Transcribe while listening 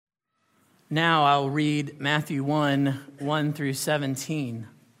Now I'll read Matthew 1 through 17.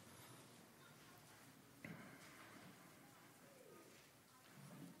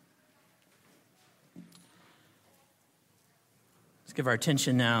 Let's give our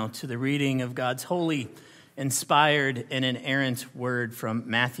attention now to the reading of God's holy, inspired, and inerrant word from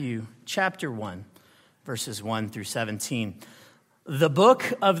Matthew chapter 1, verses 1 through 17. The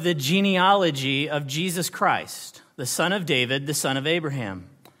book of the genealogy of Jesus Christ, the son of David, the son of Abraham.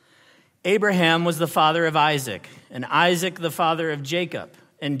 Abraham was the father of Isaac, and Isaac the father of Jacob,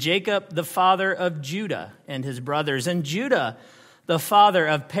 and Jacob the father of Judah and his brothers, and Judah the father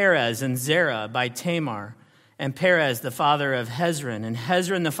of Perez and Zerah by Tamar, and Perez the father of Hezron, and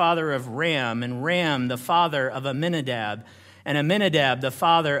Hezron the father of Ram, and Ram the father of Amminadab, and Amminadab the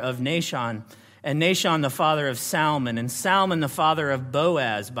father of Nahshon, and Nahshon the father of Salmon, and Salmon the father of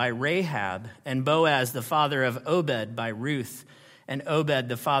Boaz by Rahab, and Boaz the father of Obed by Ruth, and Obed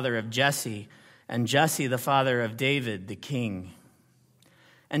the father of Jesse, and Jesse the father of David the king.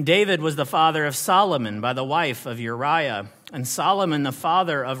 And David was the father of Solomon by the wife of Uriah, and Solomon the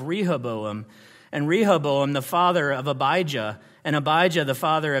father of Rehoboam, and Rehoboam the father of Abijah, and Abijah the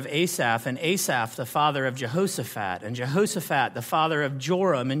father of Asaph, and Asaph the father of Jehoshaphat, and Jehoshaphat the father of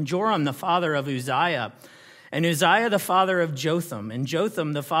Joram, and Joram the father of Uzziah, and Uzziah the father of Jotham, and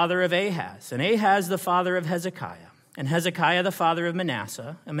Jotham the father of Ahaz, and Ahaz the father of Hezekiah, and Hezekiah the father of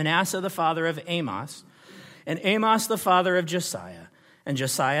Manasseh, and Manasseh the father of Amos, and Amos the father of Josiah, and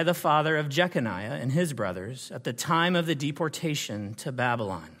Josiah the father of Jeconiah and his brothers at the time of the deportation to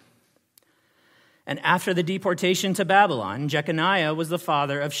Babylon. And after the deportation to Babylon, Jeconiah was the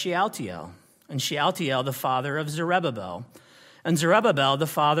father of Shealtiel, and Shealtiel the father of Zerubbabel, and Zerubbabel the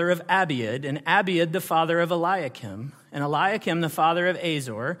father of Abiud, and Abiud the father of Eliakim, and Eliakim the father of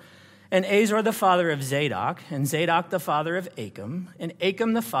Azor, and Azor the father of Zadok, and Zadok the father of Achim, and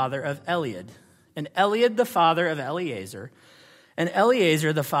Achim the father of Eliud, and Eliud the father of Eleazar, and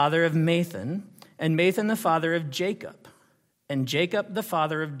Eleazar the father of Mathan, and Mathan the father of Jacob, and Jacob the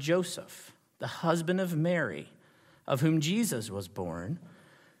father of Joseph, the husband of Mary, of whom Jesus was born,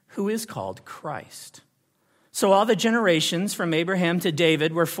 who is called Christ. So all the generations from Abraham to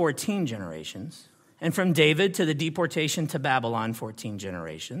David were 14 generations, and from David to the deportation to Babylon, 14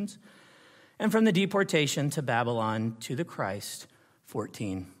 generations, and from the deportation to Babylon to the Christ,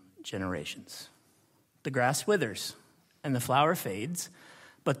 14 generations. The grass withers and the flower fades,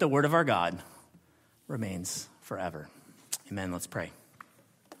 but the word of our God remains forever. Amen. Let's pray.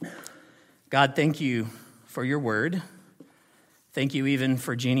 God, thank you for your word. Thank you even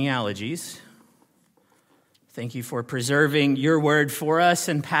for genealogies. Thank you for preserving your word for us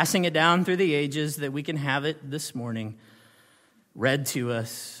and passing it down through the ages that we can have it this morning read to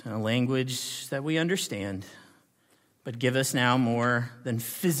us in a language that we understand. But give us now more than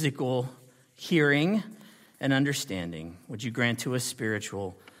physical hearing and understanding. Would you grant to us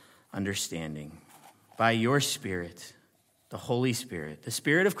spiritual understanding? By your Spirit, the Holy Spirit, the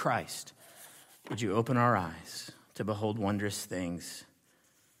Spirit of Christ, would you open our eyes to behold wondrous things?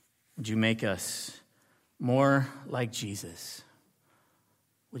 Would you make us more like Jesus?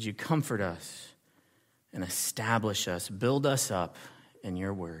 Would you comfort us and establish us, build us up in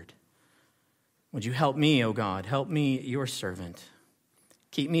your word? Would you help me, O God, help me, your servant.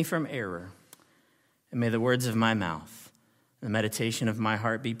 Keep me from error, and may the words of my mouth, the meditation of my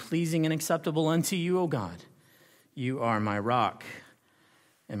heart be pleasing and acceptable unto you, O God. You are my rock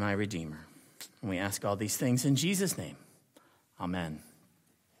and my redeemer. And we ask all these things in Jesus' name. Amen.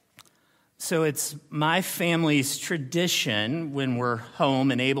 So it's my family's tradition when we're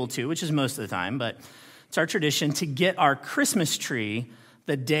home and able to, which is most of the time, but it's our tradition to get our Christmas tree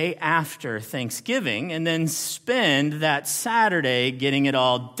the day after Thanksgiving and then spend that Saturday getting it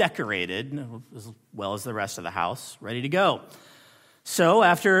all decorated, as well as the rest of the house, ready to go. So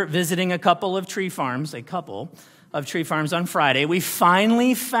after visiting a couple of tree farms on Friday, we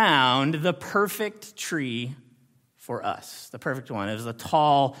finally found the perfect tree for us, the perfect one. It was a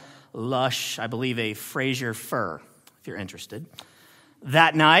tall, lush, I believe a Fraser fir, if you're interested.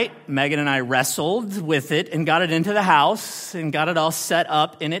 That night, Megan and I wrestled with it and got it into the house and got it all set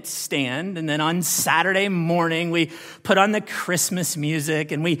up in its stand. And then on Saturday morning, we put on the Christmas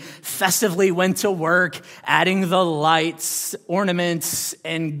music and we festively went to work, adding the lights, ornaments,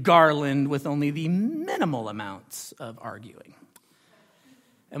 and garland with only the minimal amounts of arguing.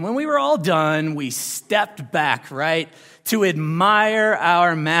 And when we were all done, we stepped back, right, to admire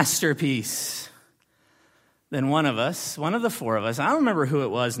our masterpiece. Then one of the four of us, I don't remember who it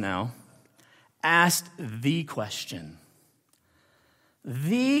was now, asked the question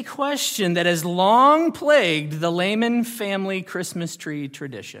that has long plagued the Lehman family Christmas tree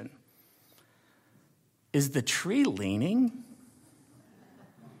tradition. Is the tree leaning?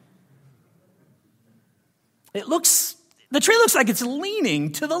 The tree looks like it's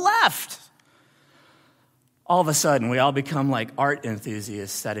leaning to the left. All of a sudden, we all become like art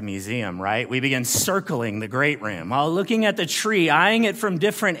enthusiasts at a museum, right? We begin circling the great room while looking at the tree, eyeing it from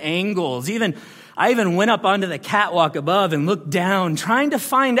different angles. I even went up onto the catwalk above and looked down, trying to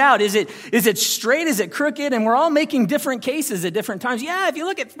find out, is it straight, is it crooked? And we're all making different cases at different times. Yeah, if you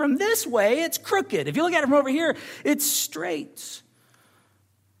look at it from this way, it's crooked. If you look at it from over here, it's straight.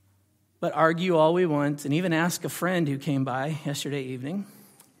 But argue all we want, and even ask a friend who came by yesterday evening,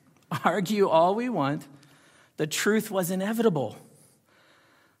 argue all we want, the truth was inevitable.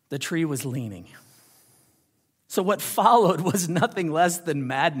 The tree was leaning. So what followed was nothing less than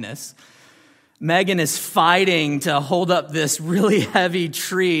madness. Megan is fighting to hold up this really heavy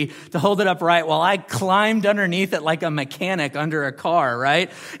tree, to hold it upright, while I climbed underneath it like a mechanic under a car, right?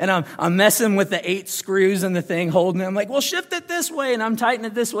 And I'm messing with the 8 screws in the thing, holding it. I'm like, well, shift it this way, and I'm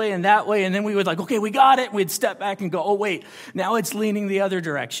tightening it this way and that way. And then we would okay, we got it. We'd step back and go, oh, wait, now it's leaning the other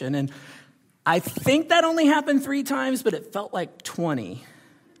direction. And I think that only happened 3 times, but it felt like 20,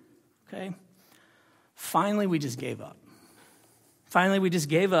 okay? Finally, we just gave up.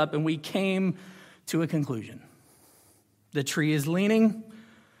 And we came to a conclusion. The tree is leaning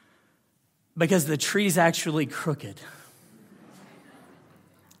because the tree's actually crooked.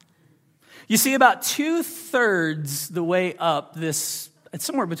 You see, about 2/3 the way up this, it's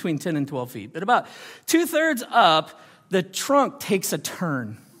somewhere between 10 and 12 feet, but about 2/3 up, the trunk takes a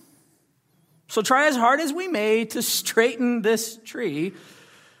turn. So try as hard as we may to straighten this tree.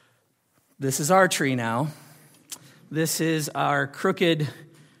 This is our tree now. This is our crooked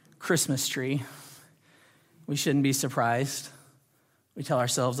Christmas tree. We shouldn't be surprised. We tell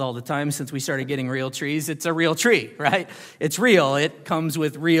ourselves all the time since we started getting real trees, it's a real tree, right? It's real. It comes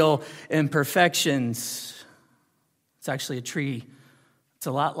with real imperfections. It's actually a tree. It's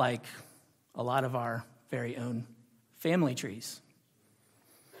a lot like a lot of our very own family trees.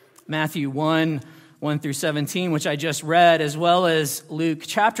 Matthew 1 through 17, which I just read, as well as Luke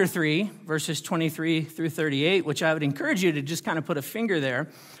chapter 3, verses 23 through 38, which I would encourage you to just kind of put a finger there.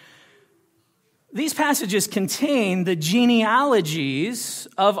 These passages contain the genealogies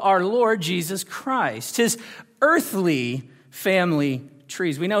of our Lord Jesus Christ, his earthly family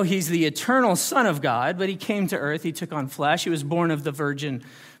trees. We know he's the eternal Son of God, but he came to earth, he took on flesh, he was born of the Virgin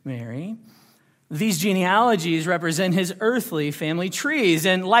Mary. These genealogies represent his earthly family trees.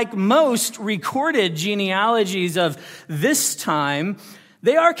 And like most recorded genealogies of this time,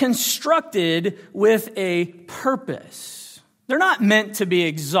 they are constructed with a purpose. They're not meant to be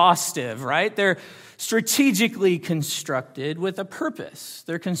exhaustive, right? They're strategically constructed with a purpose.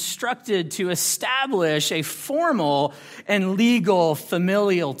 They're constructed to establish a formal and legal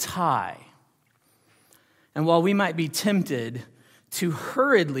familial tie. And while we might be tempted to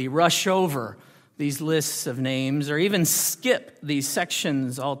hurriedly rush over these lists of names, or even skip these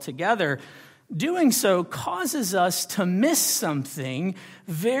sections altogether, doing so causes us to miss something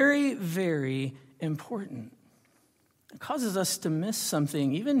very, very important. It causes us to miss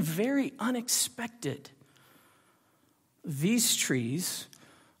something even very unexpected. These trees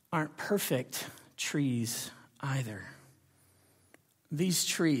aren't perfect trees either. These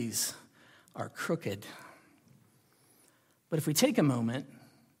trees are crooked. But if we take a moment,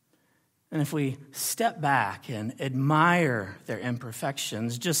 and if we step back and admire their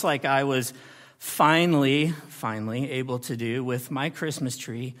imperfections, just like I was finally able to do with my Christmas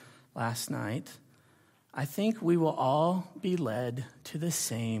tree last night, I think we will all be led to the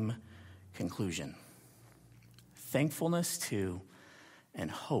same conclusion. Thankfulness to and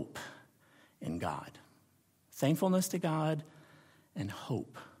hope in God. Thankfulness to God and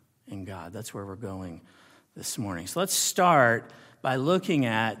hope in God. That's where we're going this morning. So let's start by looking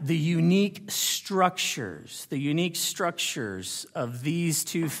at the unique structures of these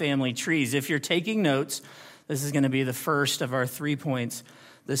 2 family trees. If you're taking notes, this is going to be the first of our 3 points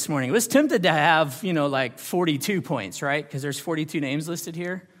this morning. It was tempted to have, like 42 points, right? Because there's 42 names listed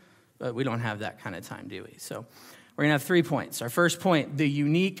here, but we don't have that kind of time, do we? So we're going to have 3 points. Our first point, the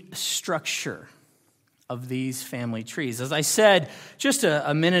unique structure of these family trees. As I said just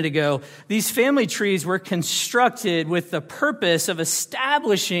a minute ago, these family trees were constructed with the purpose of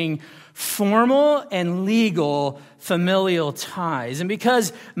establishing formal and legal familial ties. And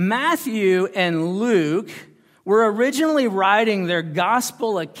because Matthew and Luke were originally writing their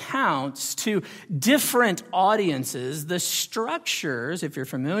gospel accounts to different audiences, the structures, if you're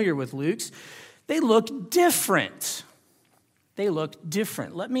familiar with Luke's, they look different.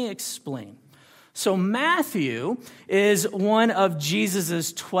 Let me explain. So Matthew is one of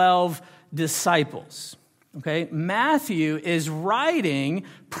Jesus' 12 disciples. Okay, Matthew is writing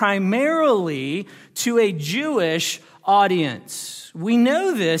primarily to a Jewish audience. We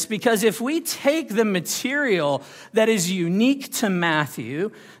know this because if we take the material that is unique to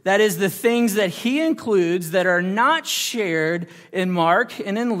Matthew, that is the things that he includes that are not shared in Mark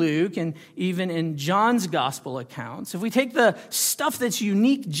and in Luke and even in John's gospel accounts, if we take the stuff that's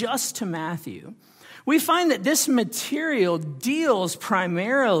unique just to Matthew, we find that this material deals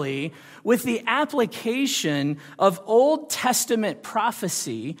primarily with the application of Old Testament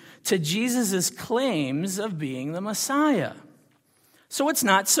prophecy to Jesus' claims of being the Messiah. So it's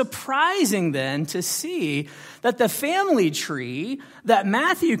not surprising then to see that the family tree that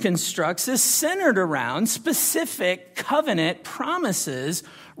Matthew constructs is centered around specific covenant promises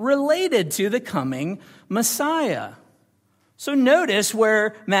related to the coming Messiah. So notice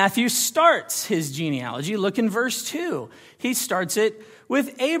where Matthew starts his genealogy. Look in verse 2. He starts it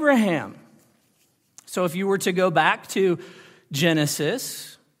with Abraham. So if you were to go back to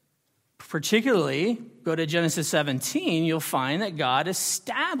Genesis, particularly go to Genesis 17, you'll find that God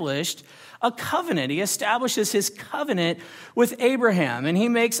established a covenant. He establishes his covenant with Abraham, and he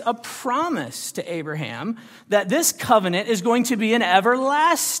makes a promise to Abraham that this covenant is going to be an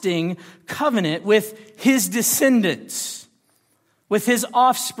everlasting covenant with his descendants, with his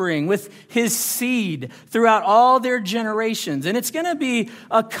offspring, with his seed throughout all their generations. And it's going to be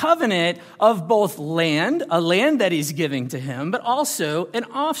a covenant of both land, a land that he's giving to him, but also an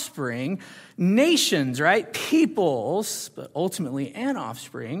offspring, nations, right? Peoples, but ultimately an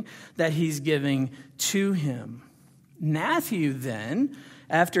offspring that he's giving to him. Matthew then,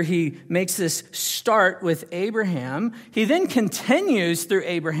 after he makes this start with Abraham, he then continues through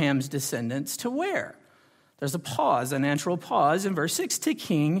Abraham's descendants to where? There's a pause, a natural pause in verse 6 to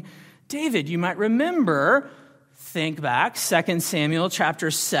King David. You might remember, think back, 2 Samuel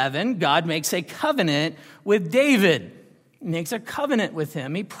chapter 7, God makes a covenant with David. He makes a covenant with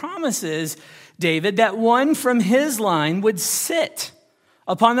him. He promises David that one from his line would sit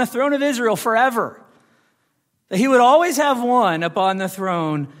upon the throne of Israel forever. That he would always have one upon the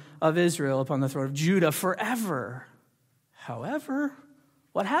throne of Israel, upon the throne of Judah forever. However,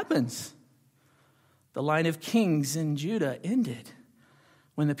 what happens? The line of kings in Judah ended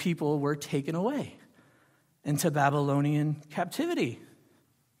when the people were taken away into Babylonian captivity,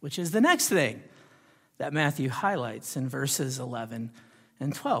 which is the next thing that Matthew highlights in verses 11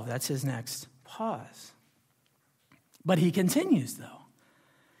 and 12. That's his next pause. But he continues, though.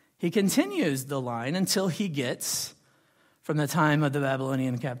 He continues the line until he gets from the time of the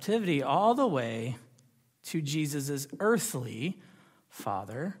Babylonian captivity all the way to Jesus' earthly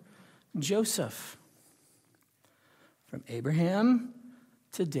father, Joseph. From Abraham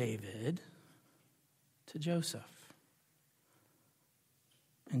to David to Joseph.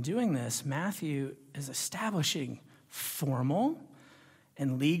 In doing this, Matthew is establishing formal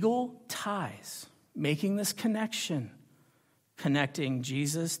and legal ties, making this connection, connecting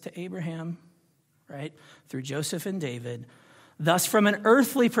Jesus to Abraham, right, through Joseph and David. Thus, from an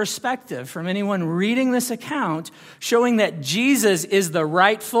earthly perspective, from anyone reading this account, showing that Jesus is the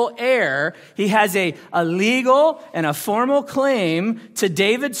rightful heir, he has a legal and a formal claim to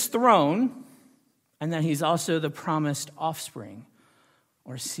David's throne, and that he's also the promised offspring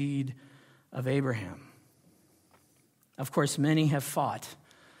or seed of Abraham. Of course, many have fought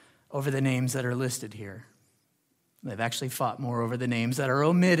over the names that are listed here. They've actually fought more over the names that are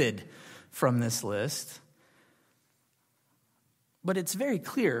omitted from this list. But it's very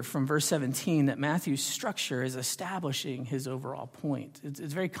clear from verse 17 that Matthew's structure is establishing his overall point. It's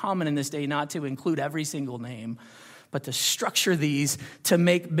very common in this day not to include every single name, but to structure these to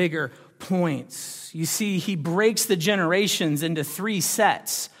make bigger points. You see, he breaks the generations into 3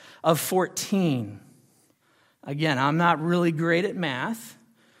 sets of 14. Again, I'm not really great at math,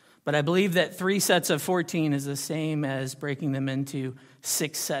 but I believe that 3 sets of 14 is the same as breaking them into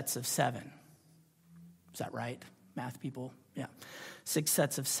 6 sets of 7. Is that right, math people? Yeah, 6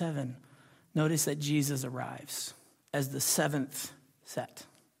 sets of 7. Notice that Jesus arrives as the 7th set,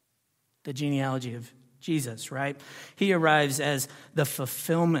 the genealogy of Jesus, right? He arrives as the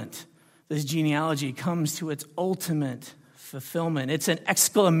fulfillment. This genealogy comes to its ultimate fulfillment. It's an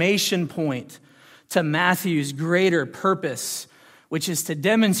exclamation point to Matthew's greater purpose, which is to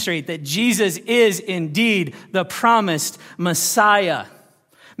demonstrate that Jesus is indeed the promised Messiah.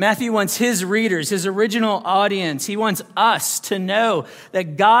 Matthew wants his readers, his original audience, he wants us to know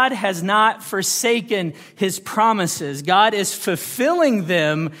that God has not forsaken his promises. God is fulfilling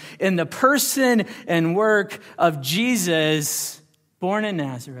them in the person and work of Jesus, born in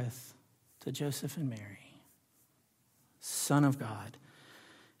Nazareth to Joseph and Mary, Son of God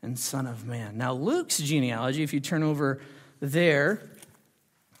and Son of Man. Now, Luke's genealogy, if you turn over there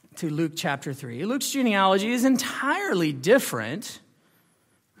to Luke chapter 3, Luke's genealogy is entirely different.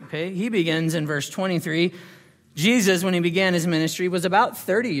 Okay, he begins in verse 23. Jesus, when he began his ministry, was about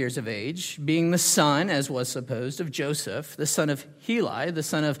 30 years of age, being the son, as was supposed, of Joseph, the son of Heli, the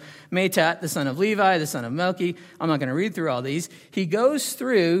son of Matthat, the son of Levi, the son of Melchi. I'm not going to read through all these. He go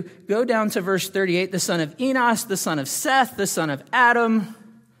down to verse 38, the son of Enos, the son of Seth, the son of Adam,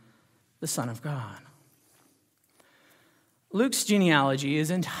 the Son of God. Luke's genealogy is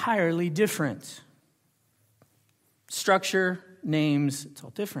entirely different. Structure, names, it's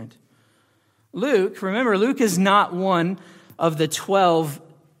all different. Luke, remember, Luke is not one of the 12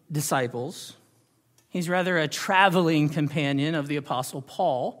 disciples. He's rather a traveling companion of the Apostle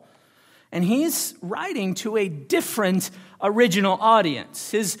Paul. And he's writing to a different original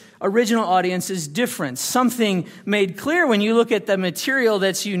audience. His original audience is different. Something made clear when you look at the material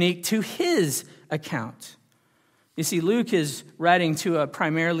that's unique to his account. You see, Luke is writing to a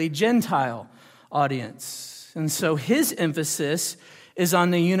primarily Gentile audience. And so his emphasis is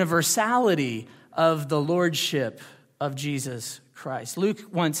on the universality of the lordship of Jesus Christ. Luke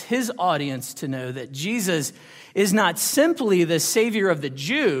wants his audience to know that Jesus is not simply the Savior of the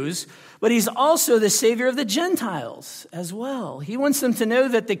Jews, but he's also the Savior of the Gentiles as well. He wants them to know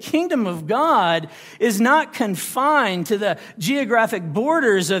that the kingdom of God is not confined to the geographic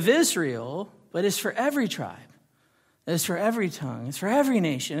borders of Israel, but is for every tribe, it's for every tongue, it's for every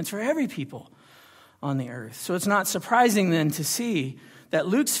nation, it's for every people on the earth. So it's not surprising then to see that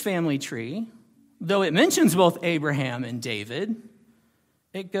Luke's family tree, though it mentions both Abraham and David,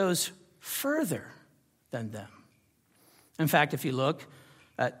 it goes further than them. In fact, if you look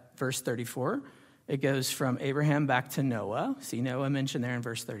at verse 34, it goes from Abraham back to Noah. See Noah mentioned there in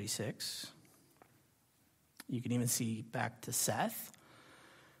verse 36. You can even see back to Seth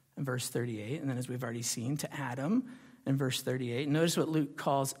in verse 38. And then as we've already seen, to Adam in verse 38. Notice what Luke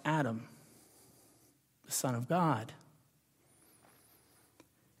calls Adam, the Son of God.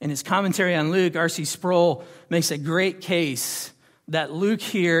 In his commentary on Luke, R.C. Sproul makes a great case that Luke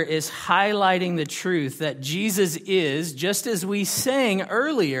here is highlighting the truth that Jesus is, just as we sang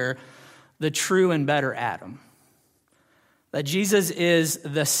earlier, the true and better Adam. That Jesus is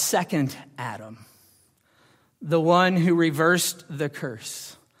the second Adam, the one who reversed the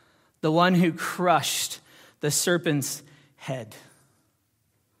curse, the one who crushed the serpent's head,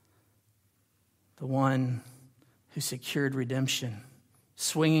 the one who secured redemption,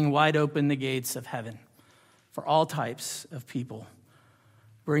 swinging wide open the gates of heaven for all types of people,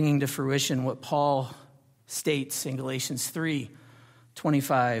 bringing to fruition what Paul states in Galatians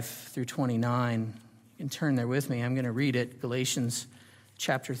 3:25 through 29. You can turn there with me. I'm going to read it. Galatians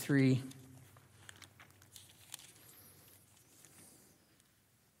chapter 3.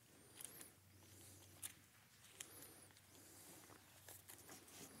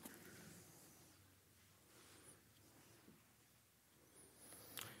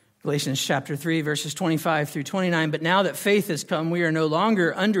 Galatians chapter 3, verses 25 through 29. But now that faith has come, we are no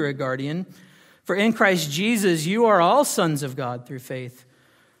longer under a guardian. For in Christ Jesus, you are all sons of God through faith.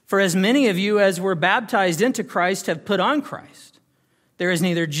 For as many of you as were baptized into Christ have put on Christ. There is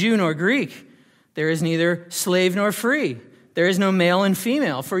neither Jew nor Greek. There is neither slave nor free. There is no male and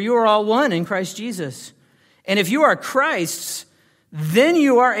female, for you are all one in Christ Jesus. And if you are Christ's, then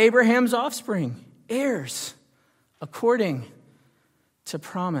you are Abraham's offspring, heirs, according to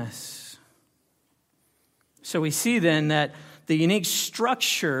promise. So we see then that the unique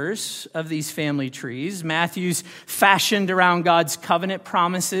structures of these family trees, Matthew's fashioned around God's covenant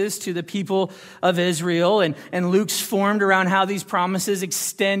promises to the people of Israel, and Luke's formed around how these promises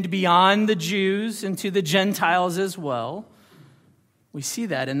extend beyond the Jews and to the Gentiles as well. We see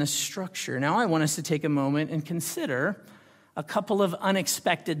that in the structure. Now I want us to take a moment and consider a couple of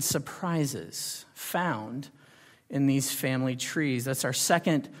unexpected surprises found in these family trees. That's our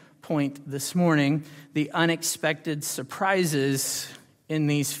second point this morning, the unexpected surprises in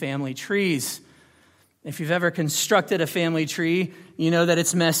these family trees. If you've ever constructed a family tree, you know that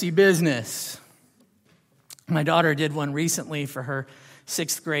it's messy business. My daughter did one recently for her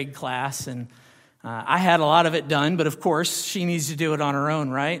 6th grade class, and I had a lot of it done, but of course, she needs to do it on her own,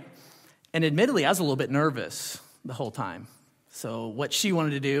 right? And admittedly, I was a little bit nervous the whole time. So what she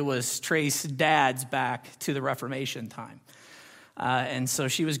wanted to do was trace dads back to the Reformation time. And so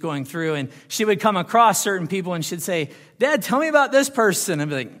she was going through, and she would come across certain people, and she'd say, "Dad, tell me about this person." I'd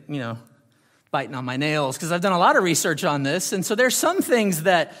be like, biting on my nails, because I've done a lot of research on this. And so there's some things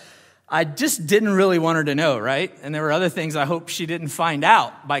that I just didn't really want her to know, right? And there were other things I hope she didn't find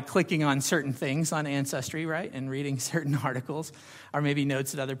out by clicking on certain things on Ancestry, right? And reading certain articles or maybe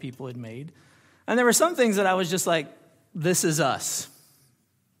notes that other people had made. And there were some things that I was just like, this is us.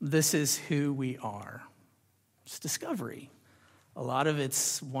 This is who we are. It's discovery. A lot of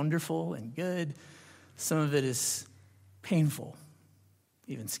it's wonderful and good. Some of it is painful,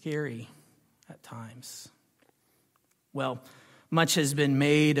 even scary at times. Well, much has been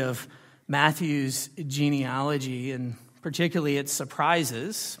made of Matthew's genealogy, and particularly its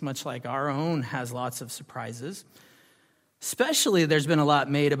surprises, much like our own has lots of surprises. Especially, there's been a lot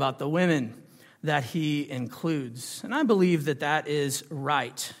made about the women that he includes. And I believe that that is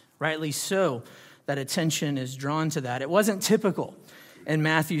right, rightly so, that attention is drawn to that. It wasn't typical in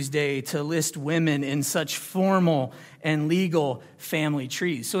Matthew's day to list women in such formal and legal family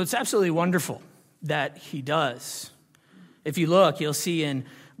trees. So it's absolutely wonderful that he does. If you look, you'll see in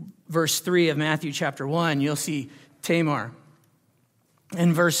verse 3 of Matthew chapter 1, you'll see Tamar.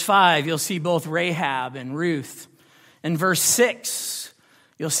 In verse 5, you'll see both Rahab and Ruth. In verse 6,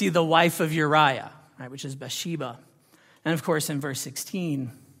 you'll see the wife of Uriah, right, which is Bathsheba. And of course, in verse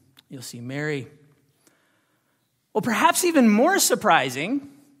 16, you'll see Mary. Well, perhaps even more surprising,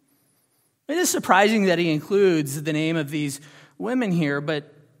 it is surprising that he includes the name of these women here,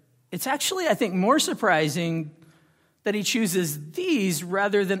 but it's actually, I think, more surprising that he chooses these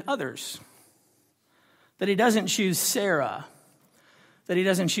rather than others. That he doesn't choose Sarah, that he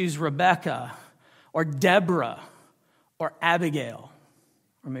doesn't choose Rebecca or Deborah or Abigail,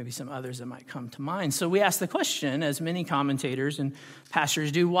 or maybe some others that might come to mind. So we ask the question, as many commentators and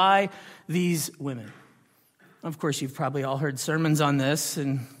pastors do, why these women? Of course, you've probably all heard sermons on this,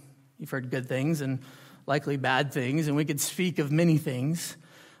 and you've heard good things and likely bad things, and we could speak of many things.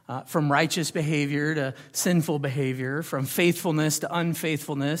 From righteous behavior to sinful behavior, from faithfulness to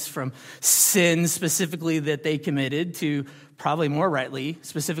unfaithfulness, from sin specifically that they committed to probably more rightly,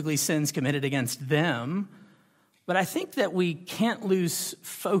 specifically sins committed against them. But I think that we can't lose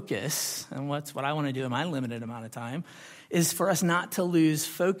focus, and what I want to do in my limited amount of time, is for us not to lose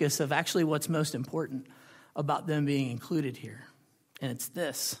focus of actually what's most important about them being included here. And it's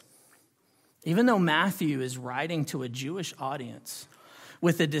this. Even though Matthew is writing to a Jewish audience,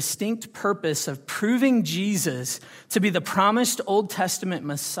 with a distinct purpose of proving Jesus to be the promised Old Testament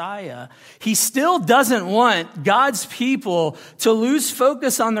Messiah, he still doesn't want God's people to lose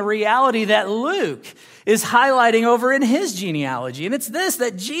focus on the reality that Luke is highlighting over in his genealogy. And it's this,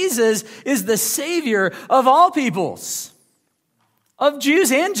 that Jesus is the Savior of all peoples, of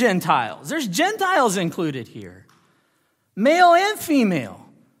Jews and Gentiles. There's Gentiles included here, male and female,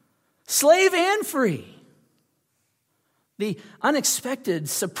 slave and free. The unexpected,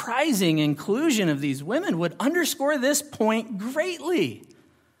 surprising inclusion of these women would underscore this point greatly.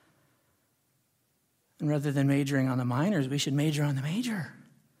 And rather than majoring on the minors, we should major on the major.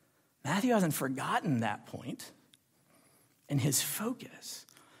 Matthew hasn't forgotten that point in his focus.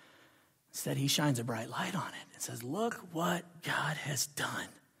 Instead, he shines a bright light on it and says, look what God has done.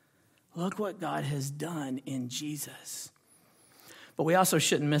 Look what God has done in Jesus. But we also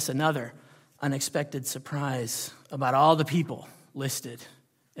shouldn't miss another unexpected surprise about all the people listed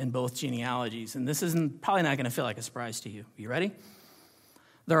in both genealogies. And this isn't probably not going to feel like a surprise to you. You ready?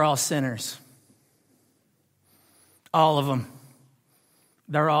 They're all sinners. All of them.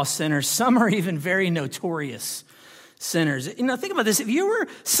 They're all sinners. Some are even very notorious sinners. You know, think about this. If you were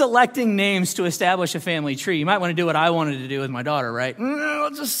selecting names to establish a family tree, you might want to do what I wanted to do with my daughter, right? No,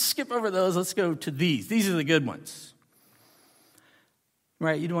 let's just skip over those. Let's go to these. These are the good ones.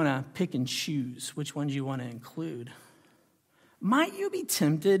 Right, you'd want to pick and choose which ones you want to include. Might you be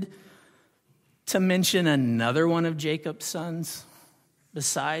tempted to mention another one of Jacob's sons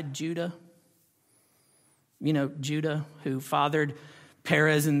beside Judah? You know, Judah, who fathered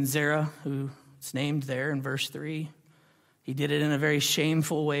Perez and Zerah, who's named there in verse 3. He did it in a very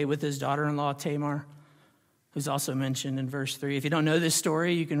shameful way with his daughter-in-law Tamar, who's also mentioned in verse 3. If you don't know this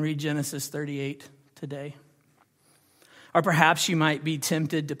story, you can read Genesis 38 today. Or perhaps you might be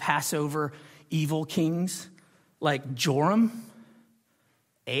tempted to pass over evil kings like Joram,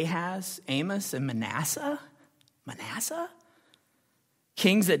 Ahaz, Amos, and Manasseh. Manasseh?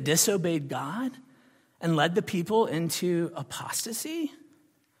 Kings that disobeyed God and led the people into apostasy?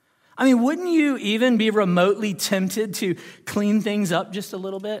 I mean, wouldn't you even be remotely tempted to clean things up just a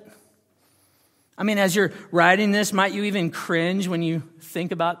little bit? I mean, as you're writing this, might you even cringe when you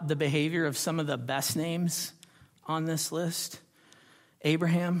think about the behavior of some of the best names on this list?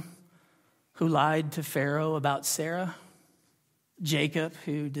 Abraham, who lied to Pharaoh about Sarah. Jacob,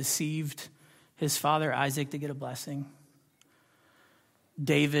 who deceived his father Isaac to get a blessing.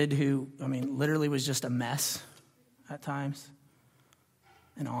 David, who, literally was just a mess at times.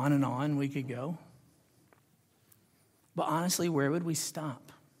 And on we could go. But honestly, where would we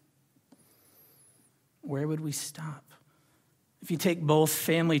stop? Where would we stop? If you take both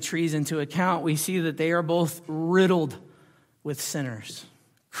family trees into account, we see that they are both riddled with sinners,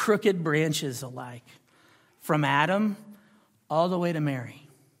 crooked branches alike, from Adam all the way to Mary.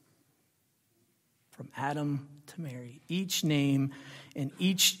 From Adam to Mary. Each name and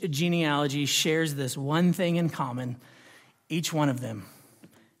each genealogy shares this one thing in common. Each one of them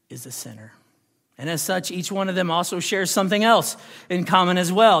is a sinner. And as such, each one of them also shares something else in common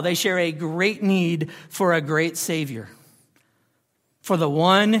as well. They share a great need for a great Savior. For the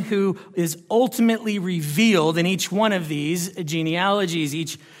one who is ultimately revealed in each one of these genealogies,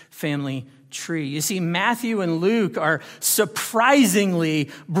 each family tree. You see, Matthew and Luke are surprisingly,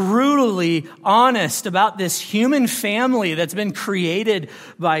 brutally honest about this human family that's been created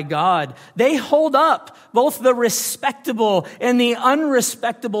by God. They hold up both the respectable and the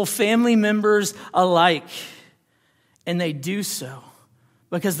unrespectable family members alike. And they do so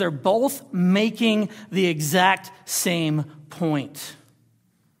because they're both making the exact same point.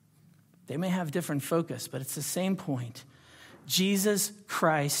 They may have different focus, but it's the same point. Jesus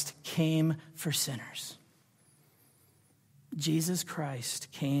Christ came for sinners. Jesus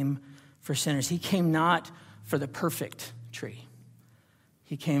Christ came for sinners. He came not for the perfect tree.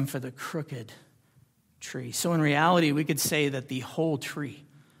 He came for the crooked tree. So in reality, we could say that the whole tree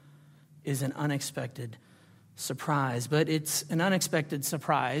is an unexpected surprise. But it's an unexpected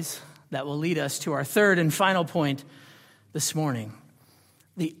surprise that will lead us to our third and final point this morning.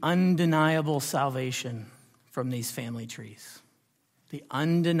 The undeniable salvation from these family trees. The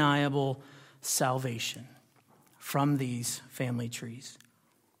undeniable salvation from these family trees.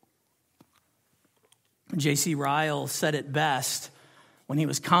 J.C. Ryle said it best when he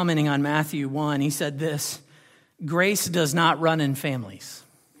was commenting on Matthew 1. He said this: grace does not run in families.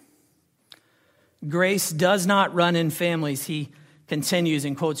 Grace does not run in families. He continues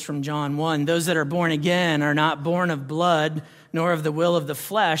and quotes from John 1. Those that are born again are not born of blood, nor of the will of the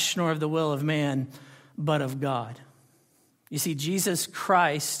flesh, nor of the will of man, but of God. You see, Jesus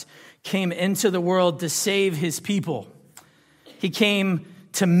Christ came into the world to save his people. He came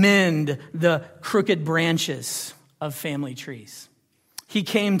to mend the crooked branches of family trees. He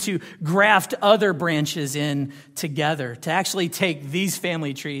came to graft other branches in together, to actually take these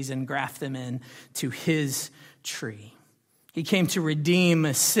family trees and graft them in to his tree. He came to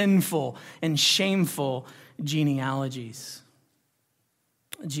redeem sinful and shameful genealogies.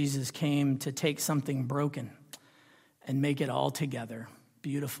 Jesus came to take something broken and make it altogether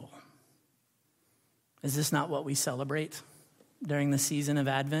beautiful. Is this not what we celebrate during the season of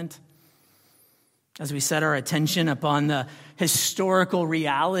Advent? As we set our attention upon the historical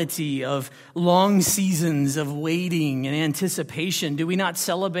reality of long seasons of waiting and anticipation, do we not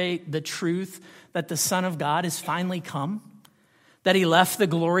celebrate the truth that the Son of God has finally come? That he left the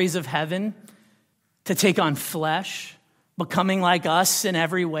glories of heaven to take on flesh, becoming like us in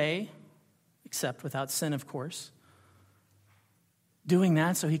every way, except without sin, of course. Doing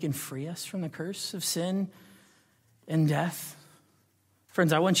that so he can free us from the curse of sin and death.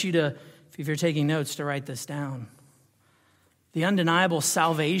 Friends, I want you to, if you're taking notes, to write this down. The undeniable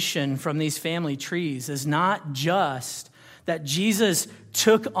salvation from these family trees is not just that Jesus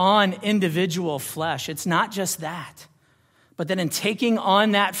took on individual flesh. It's not just that. But that in taking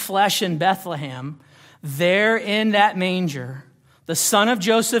on that flesh in Bethlehem, there in that manger, the son of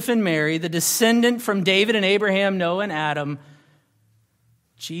Joseph and Mary, the descendant from David and Abraham, Noah and Adam,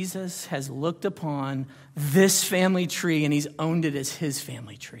 Jesus has looked upon this family tree and he's owned it as his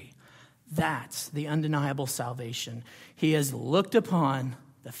family tree. That's the undeniable salvation. He has looked upon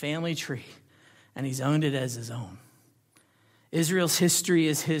the family tree and he's owned it as his own. Israel's history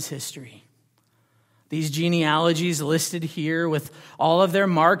is his history. These genealogies listed here with all of their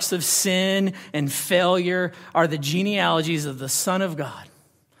marks of sin and failure are the genealogies of the Son of God,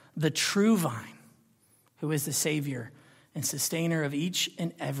 the true vine, who is the Savior and sustainer of each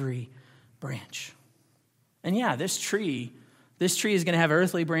and every branch. And yeah, this tree is going to have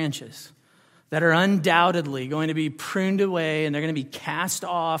earthly branches that are undoubtedly going to be pruned away and they're going to be cast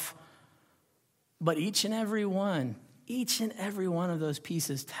off. But each and every one of those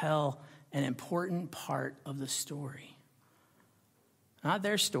pieces tell an important part of the story. Not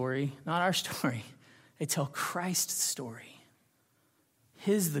their story, not our story. They tell Christ's story.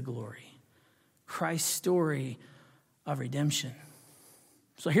 His the glory. Christ's story of redemption.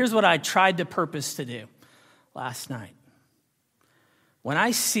 So here's what I tried to purpose to do last night. When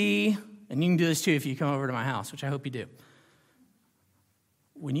I see, and you can do this too if you come over to my house, which I hope you do.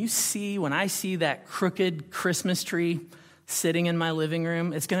 when I see that crooked Christmas tree sitting in my living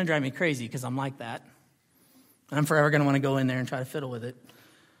room, it's going to drive me crazy because I'm like that. And I'm forever going to want to go in there and try to fiddle with it.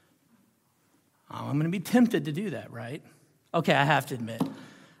 I'm going to be tempted to do that, right? Okay, I have to admit.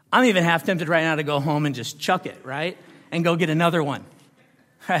 I'm even half tempted right now to go home and just chuck it, right? And go get another one,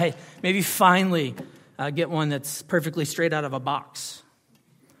 right? Maybe finally get one that's perfectly straight out of a box.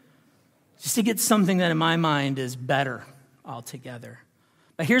 Just to get something that in my mind is better altogether.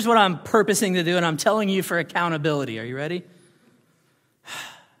 But here's what I'm purposing to do, and I'm telling you for accountability. Are you ready?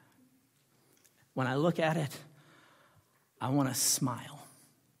 When I look at it, I want to smile.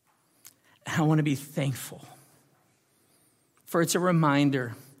 And I want to be thankful. For it's a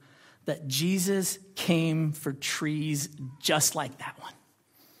reminder that Jesus came for trees just like that one.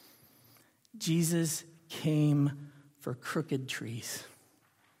 Jesus came for crooked trees.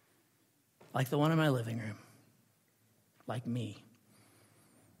 Like the one in my living room. Like me.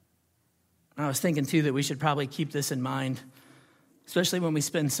 And I was thinking, too, that we should probably keep this in mind, especially when we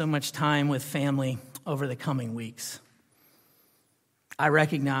spend so much time with family over the coming weeks. I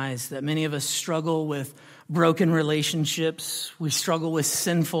recognize that many of us struggle with broken relationships. We struggle with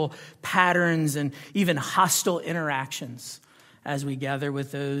sinful patterns and even hostile interactions as we gather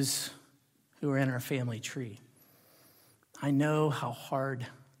with those who are in our family tree. I know how hard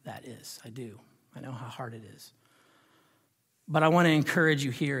that is. I do. I know how hard it is. But I want to encourage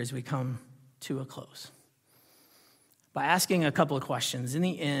you here as we come to a close by asking a couple of questions. In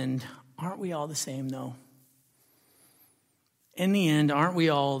the end, aren't we all the same, though? In the end, aren't we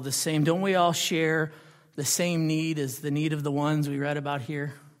all the same? Don't we all share the same need as the need of the ones we read about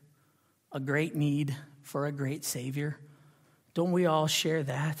here? A great need for a great Savior. Don't we all share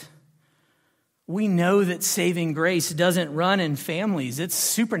that? We know that saving grace doesn't run in families. It's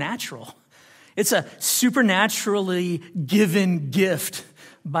supernatural. It's a supernaturally given gift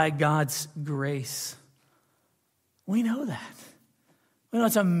by God's grace. We know that. We know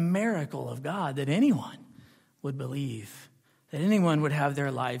it's a miracle of God that anyone would believe, that anyone would have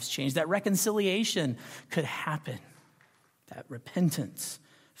their lives changed, that reconciliation could happen, that repentance,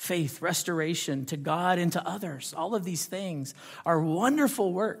 faith, restoration to God and to others, all of these things are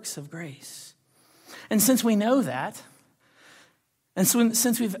wonderful works of grace. And since we know that, and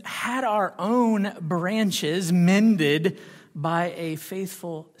since we've had our own branches mended by a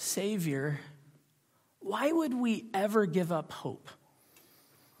faithful Savior, why would we ever give up hope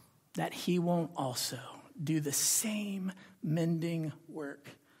that he won't also do the same mending work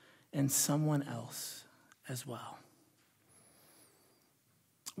in someone else as well?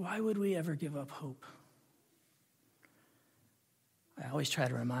 Why would we ever give up hope? I always try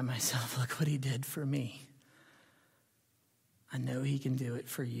to remind myself, look what he did for me. I know he can do it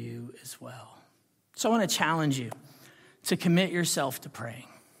for you as well. So I want to challenge you to commit yourself to praying.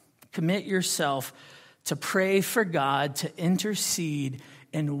 Commit yourself to pray for God to intercede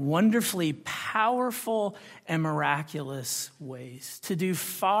in wonderfully powerful and miraculous ways, to do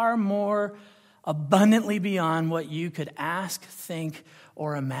far more abundantly beyond what you could ask, think,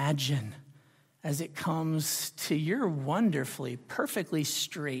 or imagine as it comes to your wonderfully, perfectly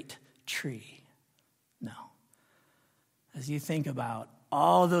straight tree. No. As you think about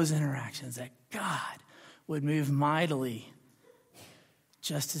all those interactions, that God would move mightily,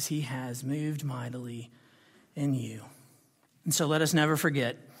 just as he has moved mightily in you. And so let us never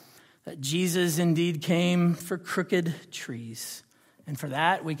forget that Jesus indeed came for crooked trees. And for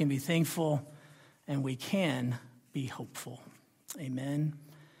that, we can be thankful and we can be hopeful. Amen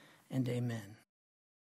and amen.